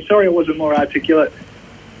 Okay, sorry I wasn't more articulate.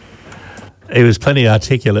 He was plenty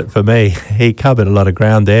articulate for me. He covered a lot of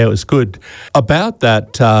ground there. It was good. About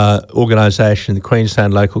that organisation, the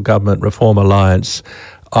Queensland Local Government Reform Alliance,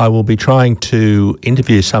 I will be trying to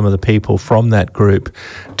interview some of the people from that group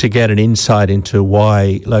to get an insight into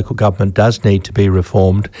why local government does need to be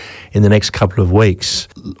reformed in the next couple of weeks.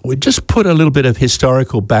 We just put a little bit of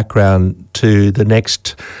historical background to the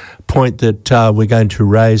next point that we're going to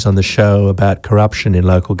raise on the show about corruption in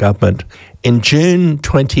local government. In June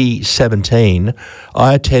 2017,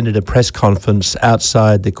 I attended a press conference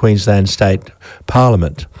outside the Queensland State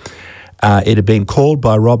Parliament. It had been called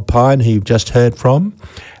by Rob Pyne, who you've just heard from,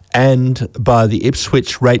 and by the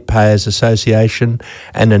Ipswich Ratepayers Association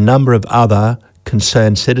and a number of other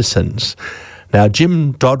concerned citizens. Now,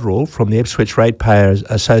 Jim Dodrell from the Ipswich Ratepayers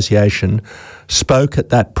Association spoke at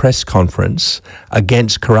that press conference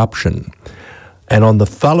against corruption. And on the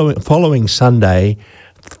following Sunday,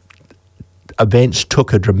 events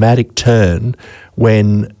took a dramatic turn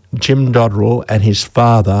when Jim Dodrell and his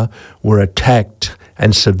father were attacked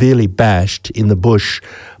and severely bashed in the bush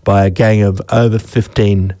by a gang of over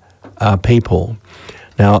 15 people.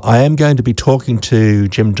 Now, I am going to be talking to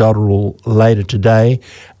Jim Dodrell later today,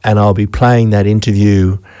 and I'll be playing that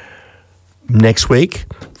interview next week,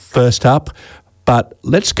 first up. But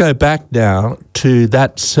let's go back now to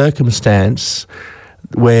that circumstance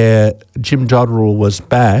where Jim Dodrell was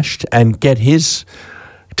bashed and get his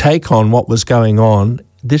take on what was going on.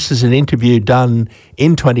 This is an interview done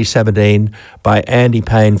in 2017 by Andy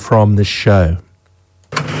Payne from this show.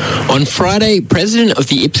 On Friday, President of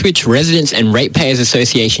the Ipswich Residents and Ratepayers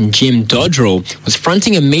Association, Jim Dodrell, was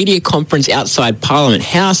fronting a media conference outside Parliament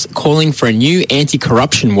House calling for a new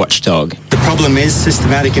anti-corruption watchdog. The problem is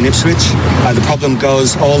systematic in Ipswich. The problem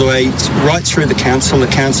goes all the way right through the council, the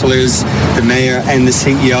councillors, the mayor and the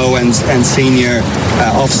CEO and senior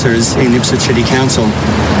officers in Ipswich City Council.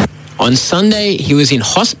 On Sunday, he was in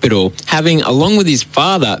hospital, having, along with his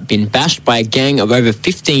father, been bashed by a gang of over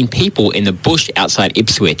 15 people in the bush outside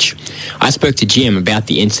Ipswich. I spoke to Jim about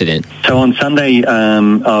the incident. So on Sunday, I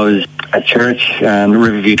was at church,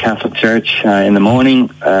 Riverview Catholic Church, in the morning.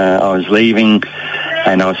 I was leaving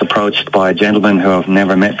and I was approached by a gentleman who I've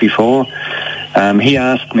never met before. He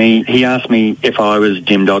asked me if I was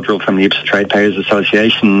Jim Dodrell from the Ipswich Ratepayers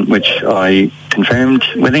Association, which I confirmed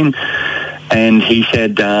with him. And he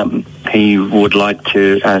said he would like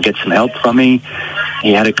to get some help from me.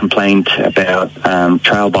 He had a complaint about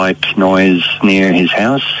trail bike noise near his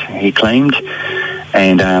house, he claimed.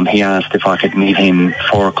 And he asked if I could meet him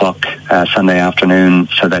 4 o'clock Sunday afternoon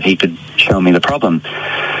so that he could show me the problem.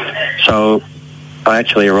 So I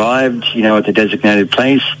actually arrived, at the designated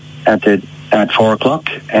place at 4 o'clock,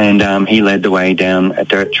 and he led the way down a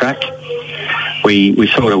dirt track. We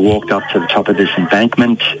sort of walked up to the top of this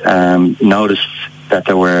embankment, noticed that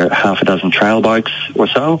there were half a dozen trail bikes or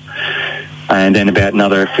so, and then about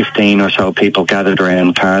another 15 or so people gathered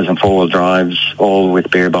around cars and four-wheel drives, all with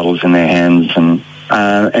beer bottles in their hands. And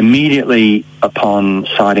immediately upon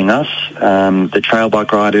sighting us, the trail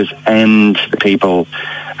bike riders and the people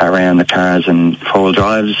around the cars and four-wheel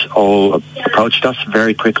drives all approached us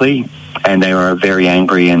very quickly, and they were very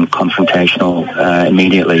angry and confrontational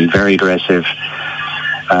immediately, very aggressive.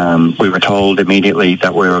 We were told immediately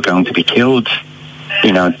that we were going to be killed.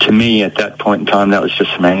 To me at that point in time, that was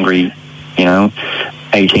just some angry,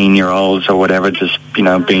 18-year-olds or whatever, just,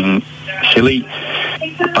 being silly.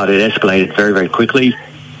 But it escalated very, very quickly.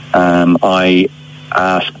 I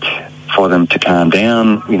asked for them to calm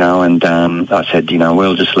down, and I said,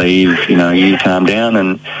 we'll just leave, you calm down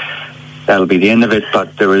and that'll be the end of it.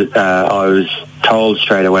 But there was, I was told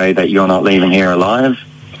straight away that you're not leaving here alive.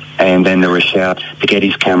 And then there was shouts to get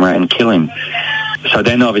his camera and kill him. So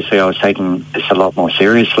then obviously I was taking this a lot more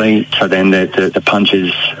seriously. So then the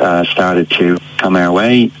punches started to come our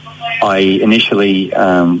way. I initially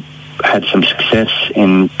had some success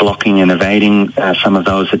in blocking and evading some of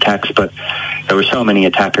those attacks, but there were so many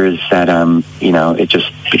attackers that, it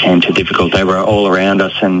just became too difficult. They were all around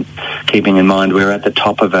us, and keeping in mind we were at the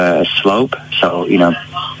top of a slope, so,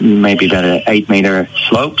 maybe about an 8-metre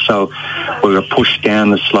slope, so we were pushed down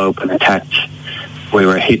the slope and attacked. We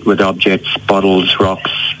were hit with objects, bottles,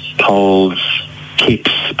 rocks, poles,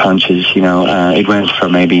 kicks, punches, it went for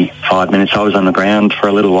maybe 5 minutes. I was on the ground for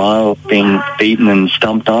a little while, being beaten and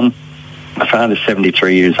stomped on. My father's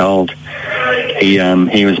 73 years old.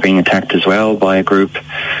 He was being attacked as well by a group.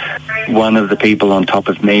 One of the people on top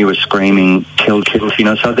of me was screaming, kill, kill,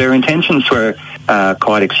 so their intentions were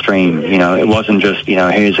quite extreme. It wasn't just,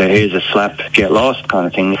 here's a slap, get lost kind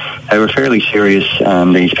of thing. They were fairly serious,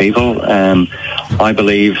 these people. I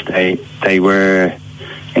believe they were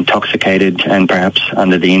intoxicated and perhaps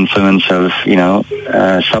under the influence of,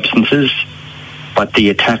 substances. But the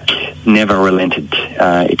attack never relented.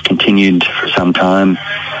 It continued for some time.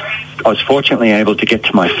 I was fortunately able to get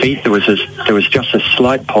to my feet. There was just a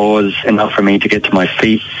slight pause, enough for me to get to my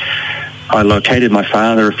feet. I located my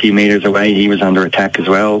father a few metres away. He was under attack as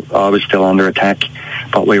well. I was still under attack.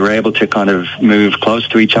 But we were able to kind of move close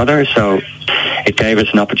to each other, so it gave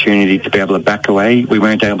us an opportunity to be able to back away. We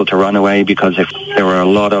weren't able to run away because there were a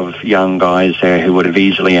lot of young guys there who would have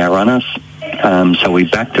easily outrun us. So we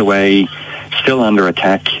backed away, still under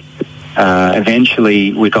attack.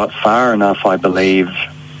 Eventually, we got far enough, I believe,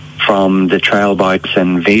 from the trail bikes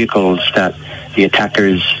and vehicles that the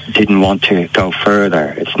attackers didn't want to go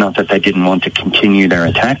further. It's not that they didn't want to continue their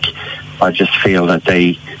attack. I just feel that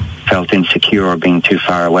they felt insecure being too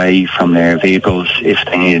far away from their vehicles if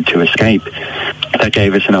they needed to escape. That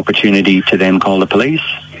gave us an opportunity to then call the police.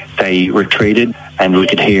 They retreated and we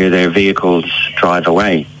could hear their vehicles drive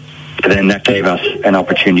away. Then that gave us an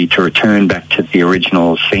opportunity to return back to the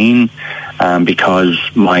original scene because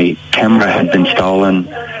my camera had been stolen,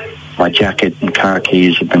 my jacket and car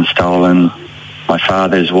keys had been stolen, my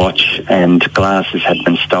father's watch and glasses had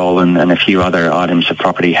been stolen, and a few other items of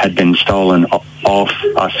property had been stolen off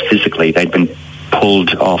us physically. They'd been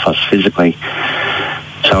pulled off us physically.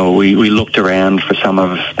 So we looked around for some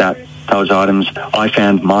of those items. I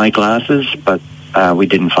found my glasses, but we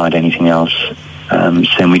didn't find anything else. So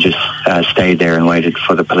then we just stayed there and waited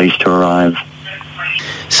for the police to arrive.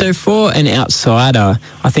 So for an outsider,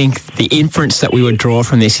 I think the inference that we would draw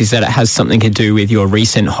from this is that it has something to do with your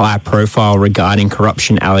recent high profile regarding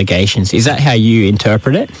corruption allegations. Is that how you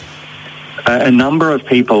interpret it? A number of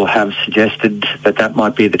people have suggested that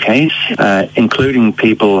might be the case, including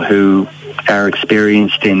people who are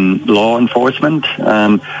experienced in law enforcement.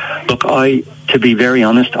 Look, to be very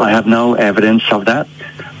honest, I have no evidence of that.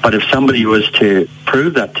 But if somebody was to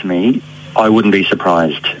prove that to me, I wouldn't be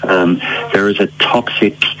surprised. There is a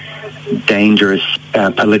toxic, dangerous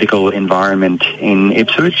political environment in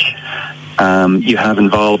Ipswich. You have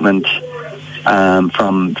involvement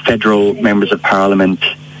from federal members of parliament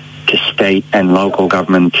to state and local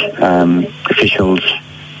government officials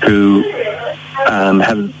who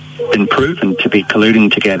have been proven to be colluding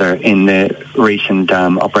together in the recent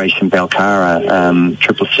Operation Belcara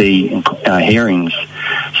CCC hearings.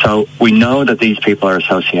 So we know that these people are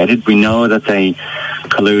associated. We know that they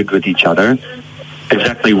collude with each other.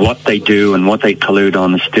 Exactly what they do and what they collude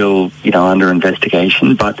on is still, under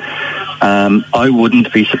investigation. But I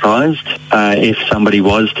wouldn't be surprised if somebody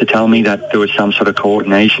was to tell me that there was some sort of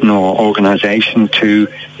coordination or organisation to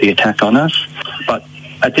the attack on us. But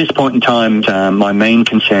at this point in time, my main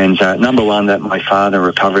concerns are, number one, that my father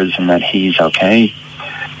recovers and that he's okay.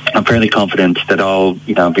 I'm fairly confident that I'll,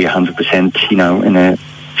 be 100%, in a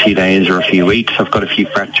few days or a few weeks. I've got a few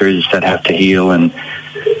fractures that have to heal and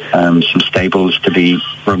some staples to be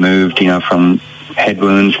removed, from head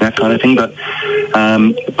wounds and that kind of thing. But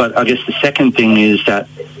I guess the second thing is that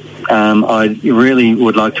I really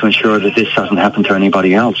would like to ensure that this doesn't happen to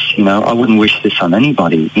anybody else. I wouldn't wish this on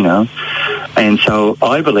anybody, And so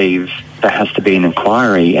I believe there has to be an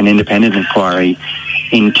inquiry, an independent inquiry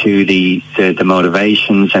into the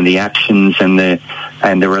motivations and the actions and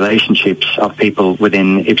the relationships of people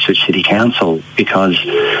within Ipswich City Council, because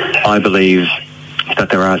I believe that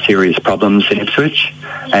there are serious problems in Ipswich,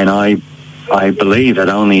 and I believe that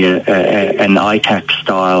only an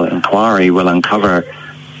ICAC-style inquiry will uncover,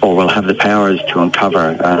 or will have the powers to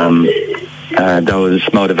uncover those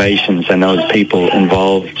motivations and those people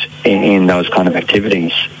involved in those kind of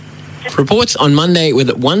activities. Reports on Monday were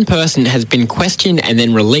that one person has been questioned and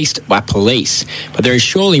then released by police. But there is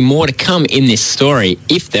surely more to come in this story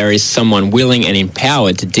if there is someone willing and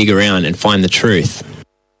empowered to dig around and find the truth.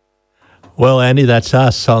 Well, Andy, that's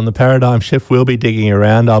us. On the Paradigm Shift, we'll be digging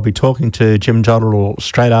around. I'll be talking to Jim Jodrell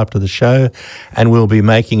straight after the show, and we'll be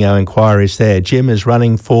making our inquiries there. Jim is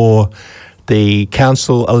running for the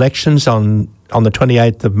council elections on the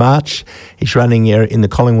 28th of March. He's running in the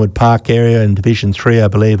Collingwood Park area in Division 3, I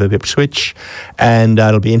believe, of Ipswich, and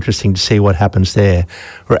it'll be interesting to see what happens there.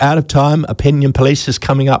 We're out of time. Opinion Police is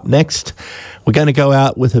coming up next. We're going to go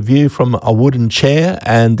out with a view from a wooden chair,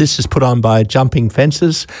 and this is put on by Jumping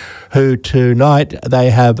Fences, who tonight they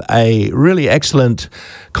have a really excellent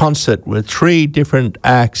concert with 3 different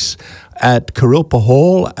acts at Kurilpa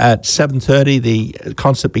Hall at 7:30. The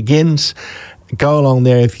concert begins. Go along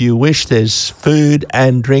there if you wish. There's food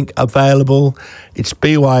and drink available. It's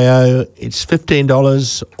BYO. It's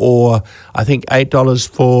 $15 or I think $8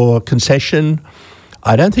 for concession.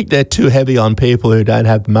 I don't think they're too heavy on people who don't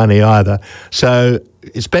have money either. So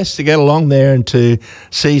it's best to get along there and to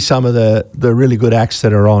see some of the really good acts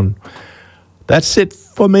that are on. That's it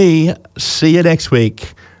for me. See you next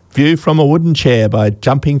week. View from a Wooden Chair by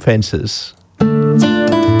Jumping Fences.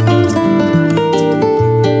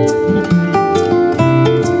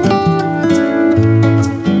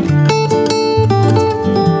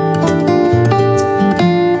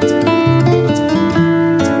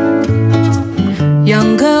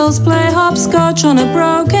 Young girls play hopscotch on a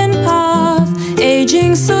broken path.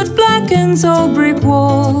 Aging soot blackens old brick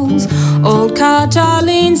walls. Old car tire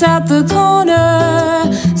leans at the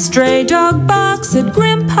corner. Stray dog barks at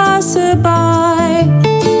grim passerby.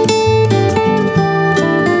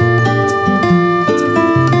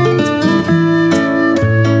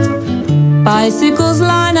 Bicycles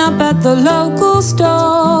line up at the local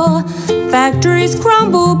store. Factories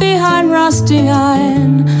crumble behind rusting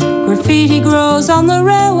iron. Graffiti grows on the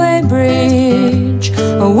railway bridge.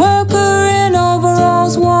 A worker in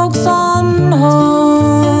overalls walks on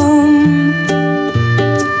home.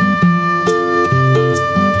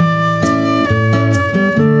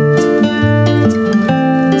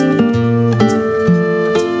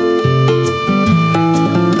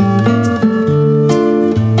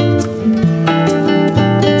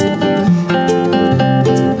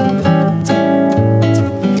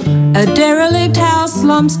 A derelict house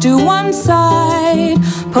slumps to one side.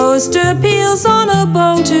 Poster peels on a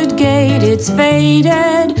bolted gate. It's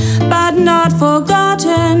faded, but not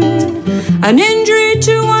forgotten. An injury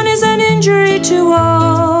to one is an injury to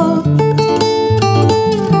all.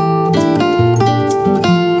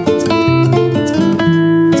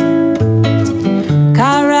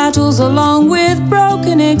 rattles along with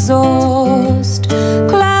broken exhaust.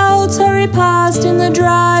 Clouds hurry past in the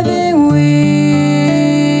driving wind.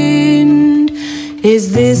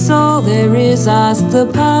 Is this all there is? Asked the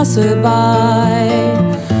passerby.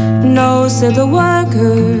 No, said the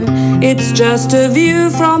worker, it's just a view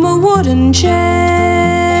from a wooden chair.